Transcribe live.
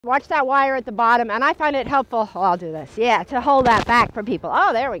Watch that wire at the bottom, and I find it helpful, oh, I'll do this, yeah, to hold that back for people.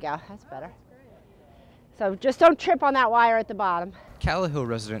 Oh, there we go, that's better. So just don't trip on that wire at the bottom. Calla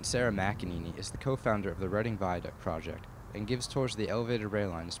resident Sarah McEnany is the co-founder of the Reading Viaduct project and gives tours of the elevated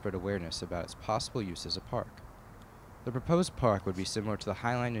rail line to spread awareness about its possible use as a park. The proposed park would be similar to the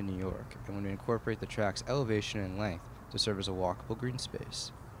High Line in New York and would incorporate the track's elevation and length to serve as a walkable green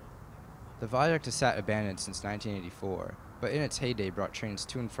space. The viaduct has sat abandoned since 1984, but in its heyday brought trains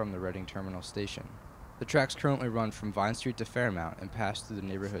to and from the Reading Terminal Station. The tracks currently run from Vine Street to Fairmount and pass through the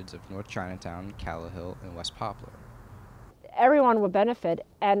neighborhoods of North Chinatown, Calla and West Poplar. Everyone will benefit,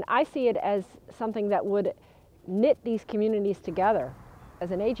 and I see it as something that would knit these communities together.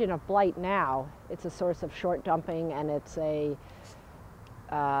 As an agent of blight now, it's a source of short dumping, and it's a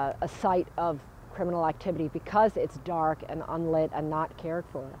site of criminal activity because it's dark and unlit and not cared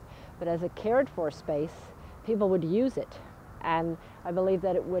for. But as a cared for space, people would use it. And I believe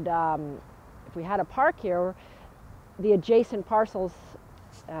that it would, if we had a park here, the adjacent parcels,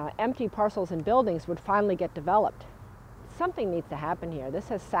 empty parcels and buildings would finally get developed. Something needs to happen here. This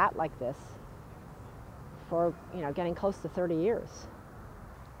has sat like this for, getting close to 30 years.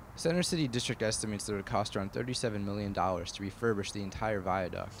 Center City District estimates that it would cost around $37 million to refurbish the entire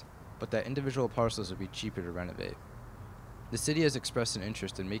viaduct, but that individual parcels would be cheaper to renovate. The city has expressed an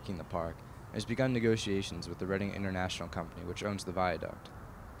interest in making the park and has begun negotiations with the Reading International Company, which owns the viaduct.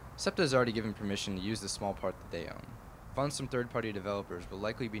 SEPTA has already given permission to use the small part that they own. Funds from third-party developers will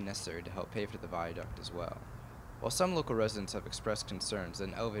likely be necessary to help pay for the viaduct as well. While some local residents have expressed concerns that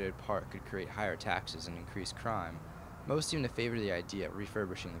an elevated park could create higher taxes and increase crime, most seem to favor the idea of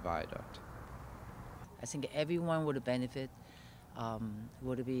refurbishing the viaduct. I think everyone would benefit.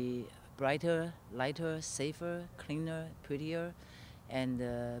 Would be brighter, lighter, safer, cleaner, prettier, and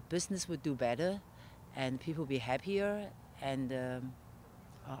business would do better, and people be happier, and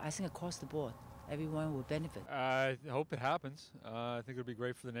I think across the board, everyone will benefit. I hope it happens. I think it'll be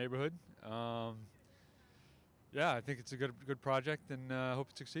great for the neighborhood. Yeah, I think it's a good project, and I hope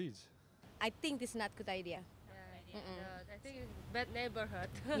it succeeds. I think it's not a good idea. I think it's a bad neighborhood.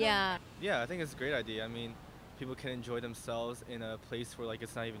 Yeah. Yeah, I think it's a great idea. I mean, people can enjoy themselves in a place where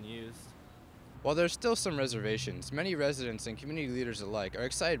it's not even used. While there's still some reservations, many residents and community leaders alike are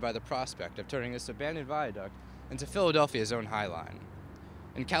excited by the prospect of turning this abandoned viaduct into Philadelphia's own High Line.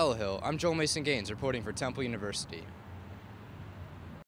 In Calla, I'm Joel Mason Gaines reporting for Temple University.